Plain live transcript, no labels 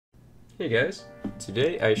Hey guys,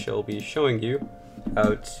 today I shall be showing you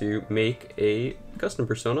how to make a custom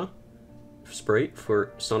persona sprite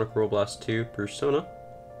for Sonic Roboblast 2 Persona.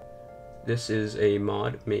 This is a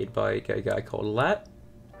mod made by a guy called Lat,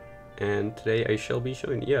 and today I shall be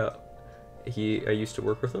showing you. I used to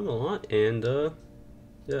work with him a lot, and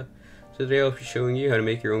yeah. So today I'll be showing you how to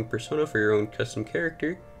make your own persona for your own custom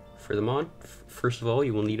character for the mod. First of all,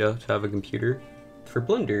 you will need to have a computer for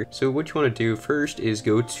Blender. So what you want to do first is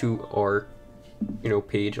go to our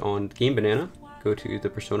page on Game Banana, go to the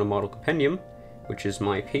Persona Model Compendium, which is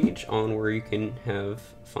my page on where you can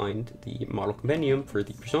find the model compendium for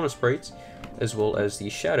the persona sprites as well as the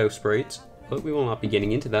shadow sprites, but we will not be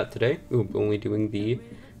getting into that today. We'll be only doing the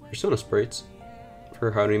persona sprites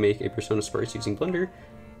for how to make a persona sprites using Blender.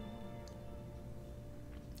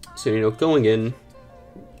 So going in,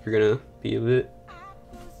 you're gonna be a bit.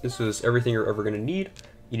 This is everything you're ever going to need.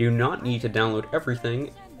 You do not need to download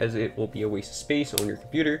everything, as it will be a waste of space on your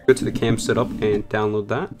computer. Go to the cam setup and download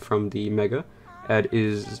that from the Mega,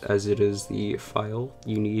 as it is the file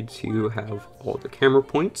you need to have all the camera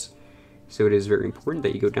points. So it is very important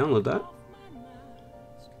that you go download that.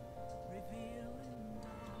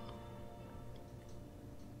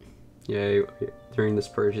 Yeah, during this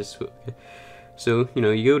purchase. So, you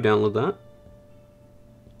go download that.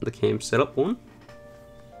 The cam setup one.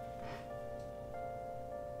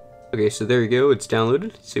 Okay, so there you go, it's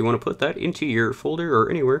downloaded. So you want to put that into your folder or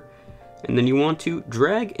anywhere, and then you want to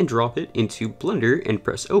drag and drop it into Blender and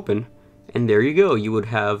press open. And there you go, you would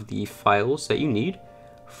have the files that you need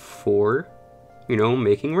for,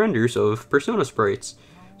 making renders of persona sprites.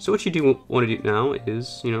 So what you want to do now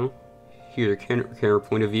is, here's your camera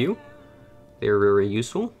point of view. They are very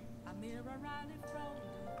useful.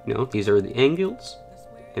 These are the angles,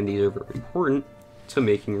 and these are very important to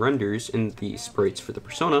making renders in the sprites for the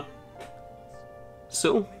persona.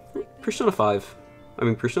 So, Persona 4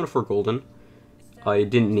 Golden, I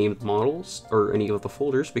didn't name the models or any of the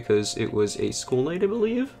folders because it was a school night, I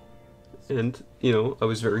believe, and, I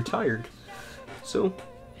was very tired. So,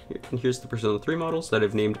 here's the Persona 3 models that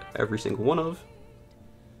I've named every single one of.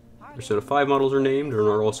 Persona 5 models are named and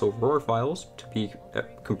are also RAR files to be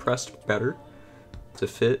compressed better to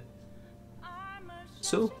fit.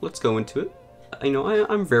 So, let's go into it.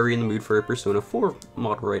 I'm very in the mood for a Persona 4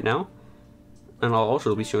 model right now, and I'll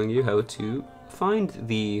also be showing you how to find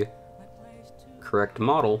the correct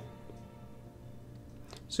model.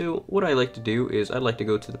 So what I like to do is I like to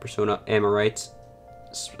go to the Persona Amorites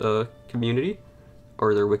community,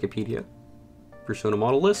 or their Wikipedia, Persona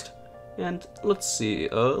model list, and let's see,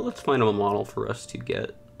 let's find a model for us to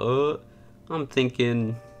get. I'm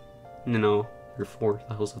thinking, 34,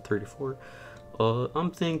 that was a 34. I'm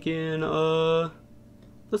thinking,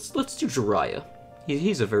 let's do Jiraiya.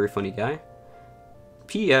 He's a very funny guy.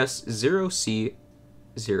 PS0C0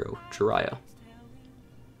 Jiraiya.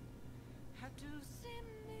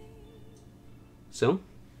 So,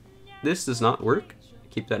 this does not work.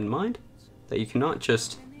 Keep that in mind, that you cannot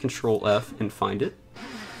just Control F and find it.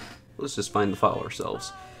 Let's just find the file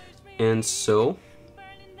ourselves. And so,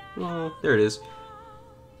 well, there it is.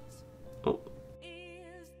 Oh.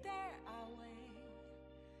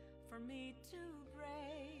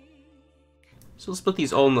 So let's put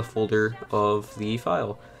these all in the folder of the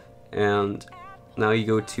file. And now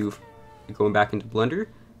you going back into Blender,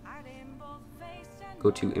 go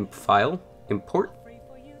to File, Import,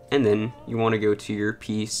 and then you want to go to your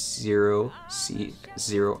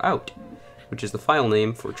P0C0 out, which is the file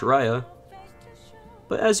name for Jiraiya.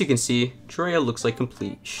 But as you can see, Jiraiya looks like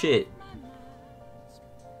complete shit.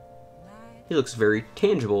 He looks very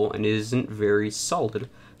tangible and isn't very solid.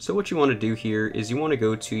 So what you want to do here is you want to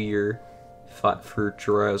go to your for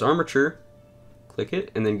Jiraiya's armature, click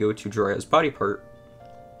it, and then go to Jiraiya's body part,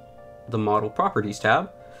 the model properties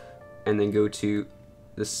tab, and then go to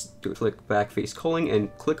this, click back face culling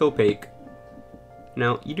and click opaque.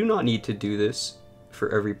 Now you do not need to do this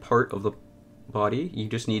for every part of the body, you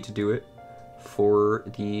just need to do it for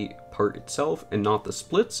the part itself and not the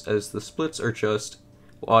splits, as the splits are just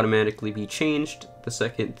will automatically be changed the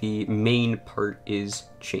second the main part is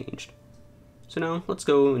changed. So now let's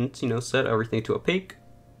go and set everything to opaque.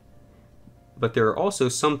 But there are also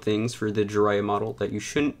some things for the Jiraiya model that you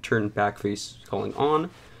shouldn't turn backface culling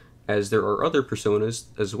on, as there are other personas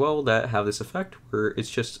as well that have this effect where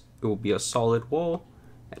it will be a solid wall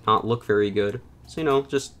and not look very good. So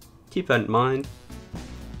just keep that in mind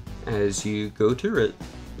as you go through it.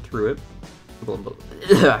 Blah, blah,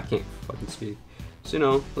 blah. I can't fucking speak.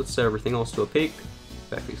 So let's set everything else to opaque,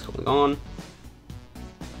 backface culling on.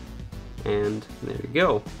 And there you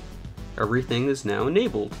go. Everything is now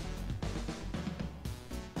enabled.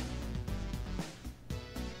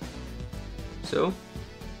 So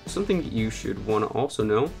something you should want to also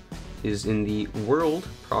know is in the world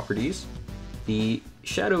properties, the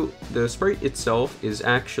sprite itself is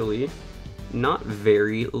actually not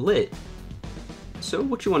very lit. So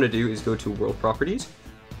what you want to do is go to world properties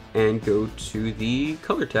and go to the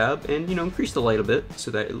color tab and, increase the light a bit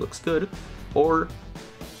so that it looks good. Or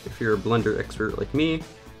if you're a Blender expert like me,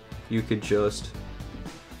 you could just,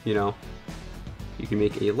 you can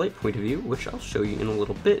make a light point of view, which I'll show you in a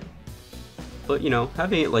little bit. But,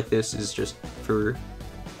 having it like this is just for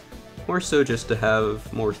more so just to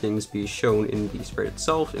have more things be shown in the sprite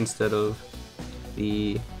itself instead of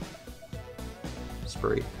the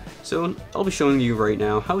sprite. So I'll be showing you right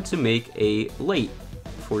now how to make a light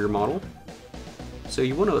for your model. So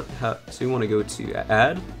you want to go to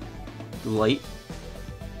add light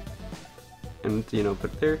and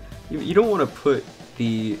put it there. You don't want to put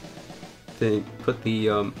the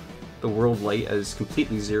world light as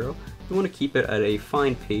completely 0. You want to keep it at a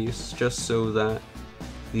fine pace just so that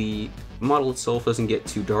the model itself doesn't get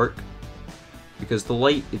too dark, because the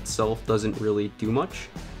light itself doesn't really do much.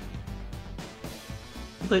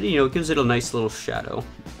 But it gives it a nice little shadow,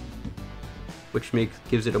 which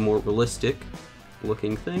gives it a more realistic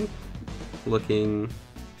looking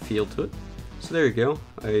feel to it. So there you go.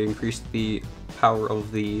 I increased the power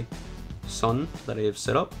of the sun that I have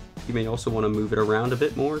set up. You may also want to move it around a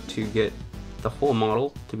bit more to get the whole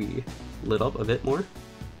model to be lit up a bit more.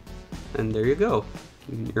 And there you go.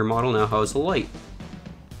 Your model now has a light.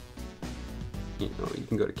 You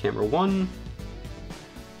can go to camera 1.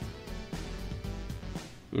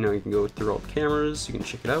 You can go through all the cameras, you can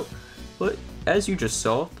check it out. But as you just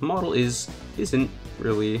saw, the model isn't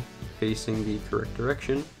really facing the correct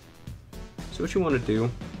direction. So what you want to do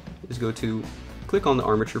is click on the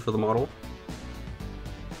armature for the model,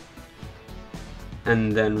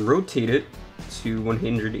 and then rotate it to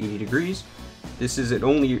 180 degrees. This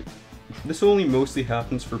only mostly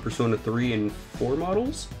happens for Persona 3 and 4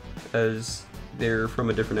 models, as they're from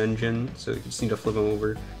a different engine, so you just need to flip them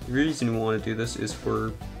over. The reason you want to do this is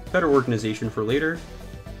for better organization for later.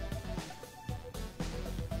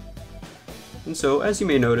 And so, as you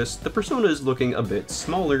may notice, the Persona is looking a bit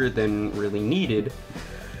smaller than really needed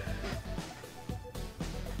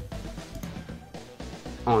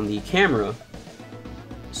on the camera.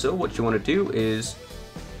 So what you want to do is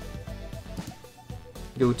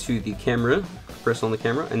go to the camera, press on the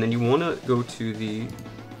camera, and then you want to go to the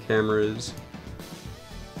camera's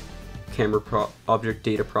object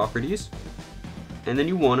data properties, and then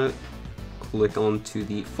you want to click onto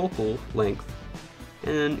the focal length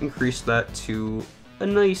and increase that to a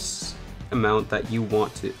nice amount that you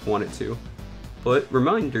want it to. But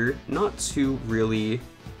reminder not to really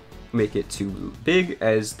make it too big,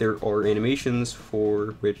 as there are animations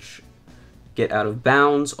for which get out of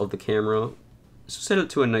bounds of the camera. So set it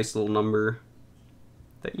to a nice little number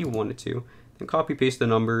that you want it to, then copy paste the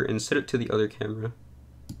number and set it to the other camera.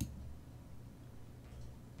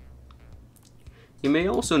 You may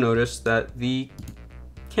also notice that the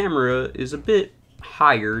camera is a bit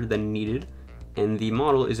higher than needed, and the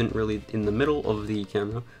model isn't really in the middle of the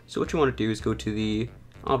camera. So what you want to do is go to the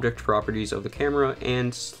object properties of the camera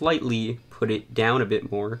and slightly put it down a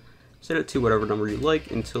bit more. Set it to whatever number you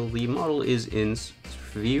like until the model is in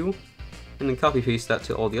view, and then copy paste that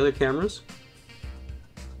to all the other cameras.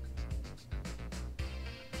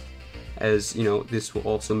 As this will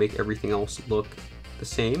also make everything else look the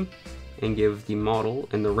same and give the model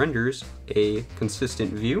and the renders a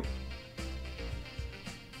consistent view.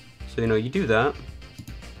 So you do that.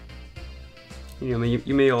 You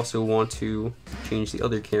may also want to change the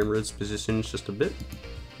other camera's positions just a bit,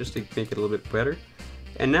 just to make it a little bit better.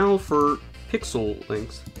 And now for pixel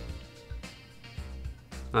length.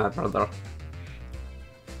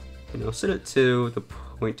 Set it to the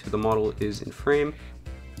point to the model is in frame,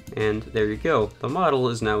 and there you go. The model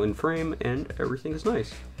is now in frame and everything is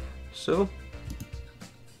nice. So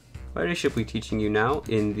what I should be teaching you now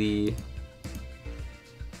in the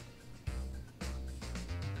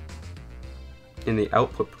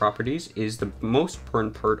output properties is the most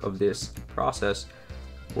important part of this process,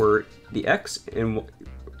 where the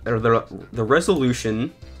the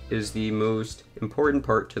resolution is the most important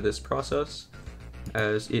part to this process,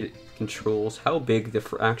 as it controls how big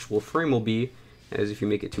the actual frame will be. As if you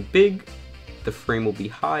make it too big, the frame will be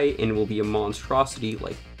high and it will be a monstrosity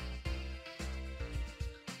like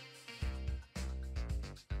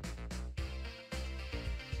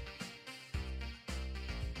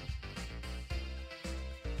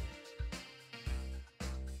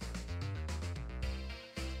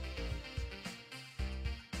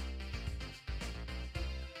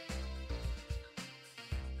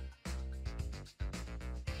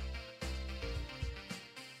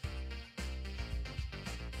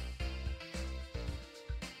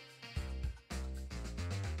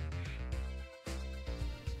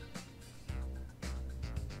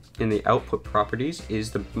in the output properties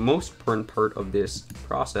is the most important part of this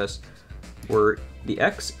process, where the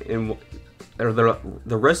X and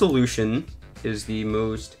the resolution is the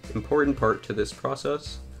most important part to this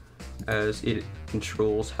process, as it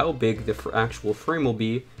controls how big the actual frame will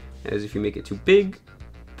be. As if you make it too big,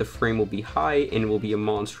 the frame will be high and will be a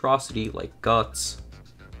monstrosity like guts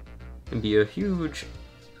and be a huge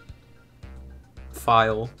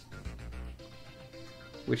file,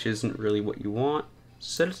 which isn't really what you want.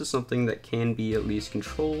 Set it to something that can be at least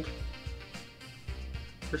controlled,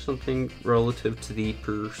 or something relative to the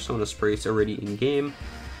persona sprites already in game.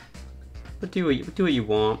 But do what you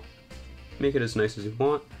want. Make it as nice as you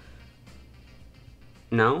want.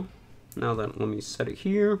 Now that, let me set it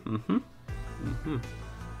here.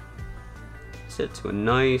 Set it to a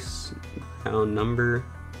nice round number.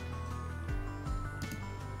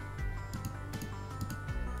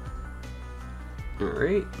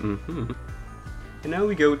 Alright, And now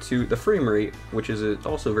we go to the frame rate, which is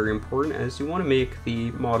also very important, as you want to make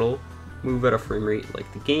the model move at a frame rate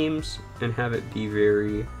like the games and have it be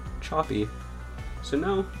very choppy. So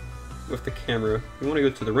now, with the camera, you want to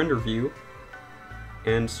go to the render view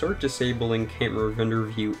and start disabling camera render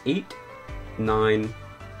view 8, 9,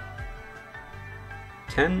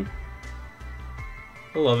 10,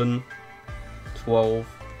 11, 12,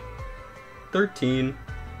 13,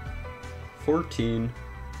 14,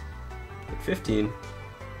 and 15,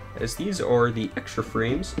 as these are the extra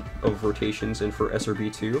frames of rotations and for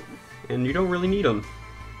SRB2, and you don't really need them.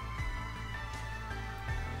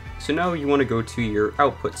 So now you want to go to your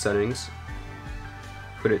output settings,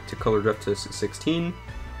 put it to color depth to 16,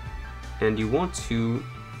 and you want to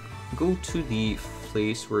go to the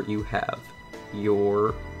place where you have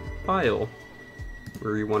your file,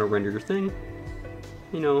 where you want to render your thing.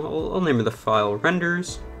 You know, I'll name the file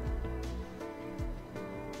renders.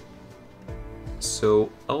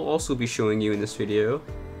 So I'll also be showing you in this video.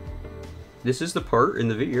 This is the part in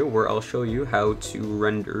the video where I'll show you how to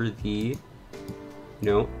render the,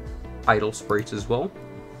 idle sprites as well.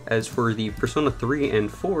 As for the Persona 3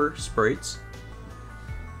 and 4 sprites,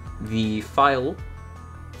 the file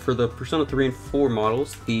for the Persona 3 and 4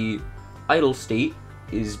 models, the idle state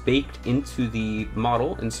is baked into the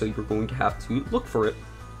model, and so you're going to have to look for it.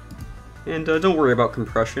 And don't worry about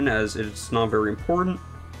compression, as it's not very important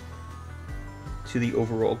to the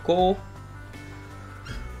overall goal.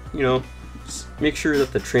 Just make sure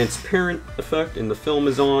that the transparent effect in the film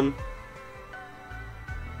is on.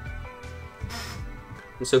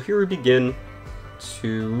 And so here we begin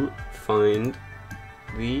to find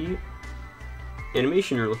the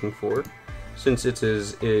animation you're looking for. Since it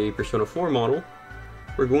is a Persona 4 model,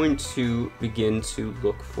 we're going to begin to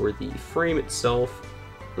look for the frame itself.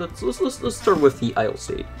 Let's start with the idle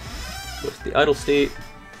state. With the idle state,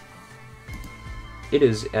 it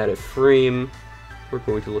is at a frame. We're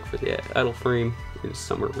going to look for the idle frame. It is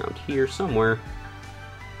somewhere around here, somewhere.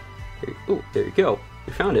 Oh, there you go.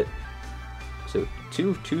 We found it. So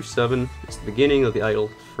 227 is the beginning of the idle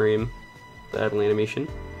frame, the idle animation.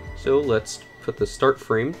 So let's put the start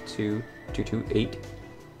frame to 228.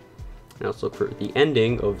 Now let's look for the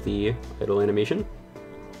ending of the idle animation,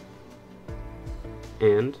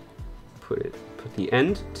 and put the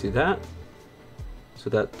end to that, so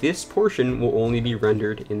that this portion will only be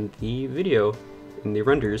rendered in the video, in the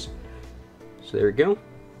renders. So there we go.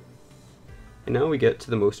 And now we get to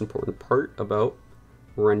the most important part about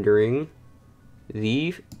rendering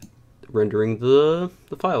the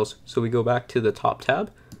files. So we go back to the top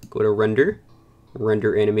tab, go to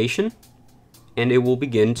render animation, and it will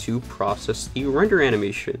begin to process the render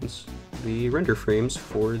animations, the render frames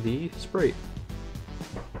for the sprite.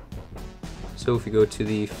 So if you go to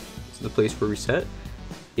the place where we set,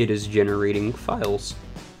 it is generating files.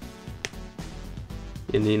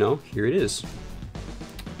 And here it is.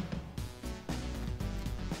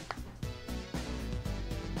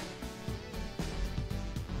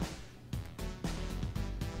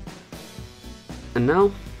 And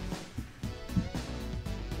now,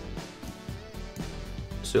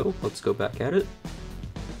 so let's go back at it.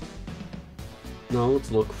 Now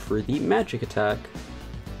let's look for the magic attack.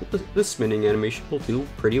 This spinning animation will do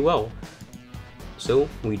pretty well. So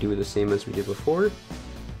we do the same as we did before.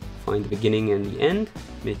 Find the beginning and the end,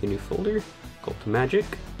 make a new folder, go to magic,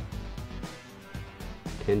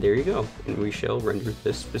 and there you go. And we shall render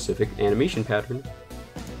this specific animation pattern.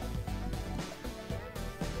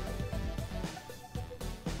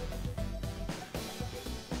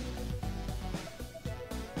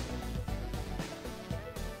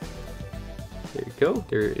 There you go,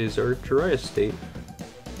 there is our Jiraiya state.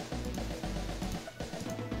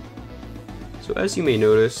 So as you may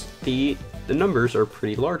notice, the the numbers are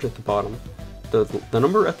pretty large at the bottom. The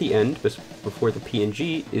number at the end, before the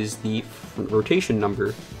PNG, is the rotation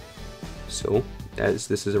number. So, as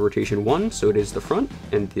this is a rotation 1, so it is the front,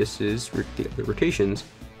 and this is the other rotations.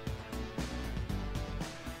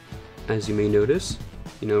 As you may notice,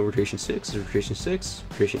 you know, rotation 6 is rotation 6,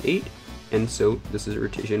 rotation 8, and so this is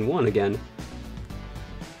rotation 1 again.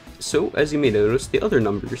 So, as you may notice, the other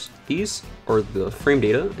numbers, these are the frame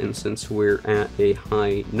data, and since we're at a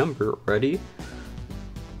high number already,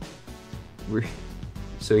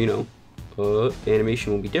 so you know, the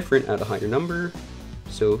animation will be different at a higher number.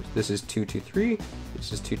 So this is 223,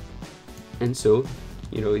 this is 2, and so,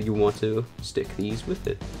 you know, you want to stick these with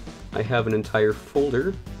it. I have an entire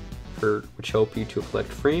folder which help you to collect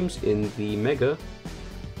frames in the Mega.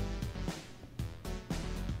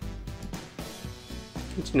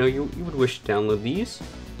 And, you know, you would wish to download these,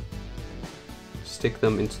 stick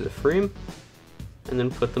them into the frame, and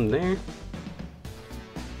then put them there.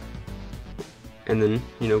 And then,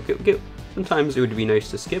 you know, sometimes it would be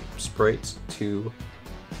nice to skip sprites to,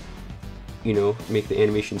 you know, make the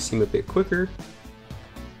animation seem a bit quicker.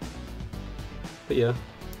 But yeah,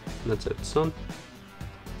 that's it, it's done.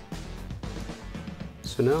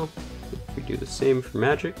 So now, we do the same for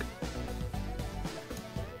magic.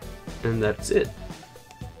 And that's it.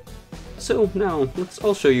 So now,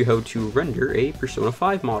 I'll show you how to render a Persona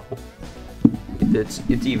 5 model. It's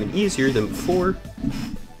even easier than before.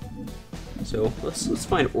 So let's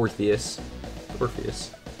find Orpheus.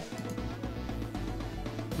 He's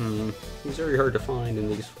very hard to find in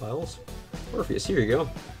these files. Orpheus, here you go.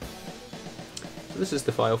 So this is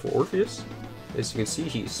the file for Orpheus. As you can see,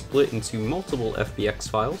 he's split into multiple FBX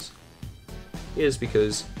files. It is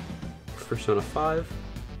because for Persona 5,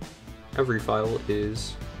 every file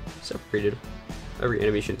is separated. Every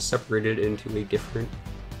animation is separated into a different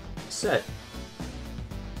set.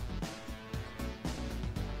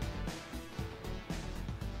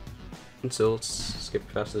 And so let's skip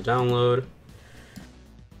past the download.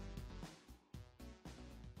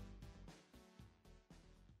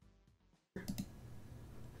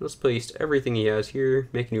 Let's paste everything he has here,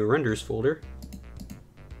 make a new renders folder.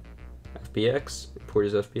 FBX, import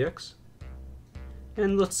his FBX.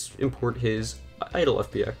 And let's import his idle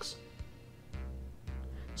FBX.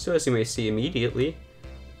 So as you may see immediately,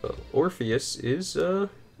 Orpheus is a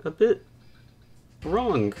bit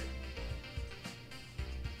wrong.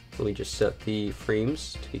 Let me just set the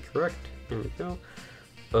frames to be correct. There we go.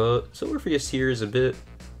 So Orpheus here is a bit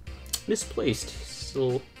misplaced. He's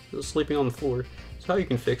still sleeping on the floor. So how you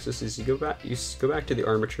can fix this is you go back to the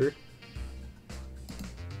armature,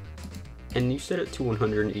 and you set it to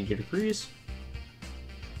 180 degrees.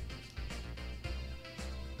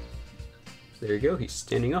 So there you go. He's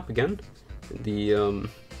standing up again. The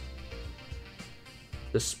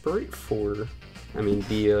sprite for,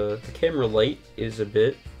 the camera light is a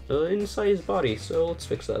bit inside his body, so let's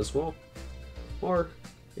fix that as well. Or,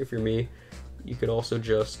 if you're me, you could also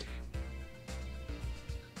just...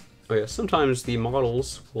 Oh yeah, sometimes the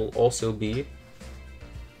models will also be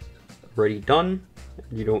already done.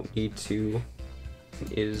 You don't need to...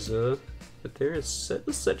 But there is set.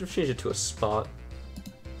 Let's change it to a spot.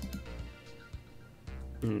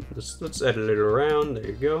 Let's edit it around. There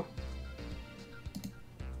you go.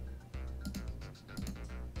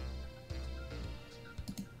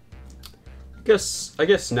 I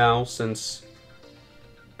guess now, since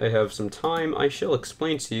I have some time, I shall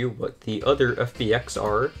explain to you what the other FBX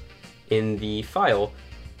are in the file.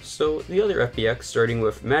 So the other FBX, starting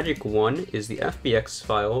with Magic 1, is the FBX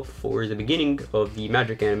file for the beginning of the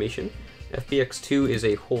magic animation. FBX 2 is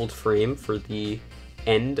a hold frame for the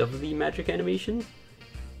end of the magic animation.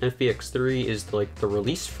 FBX 3 is like the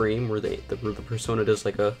release frame where the persona does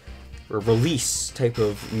like a release type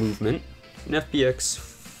of movement. And FBX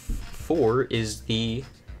 4 is the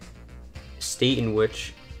state in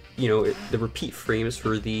which, you know, the repeat frames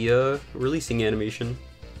for the releasing animation.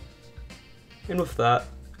 And with that,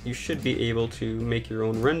 you should be able to make your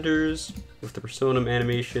own renders with the persona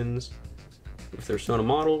animations, with the persona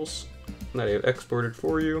models that I have exported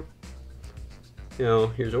for you. You know,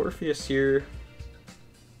 here's Orpheus here.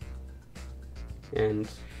 And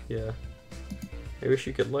yeah, I wish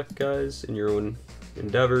you good luck, guys, in your own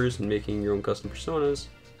endeavors and making your own custom personas.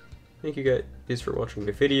 Thank you guys for watching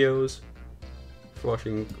my videos, for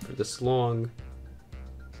watching for this long,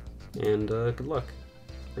 and good luck.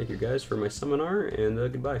 Thank you guys for my seminar, and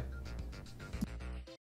goodbye.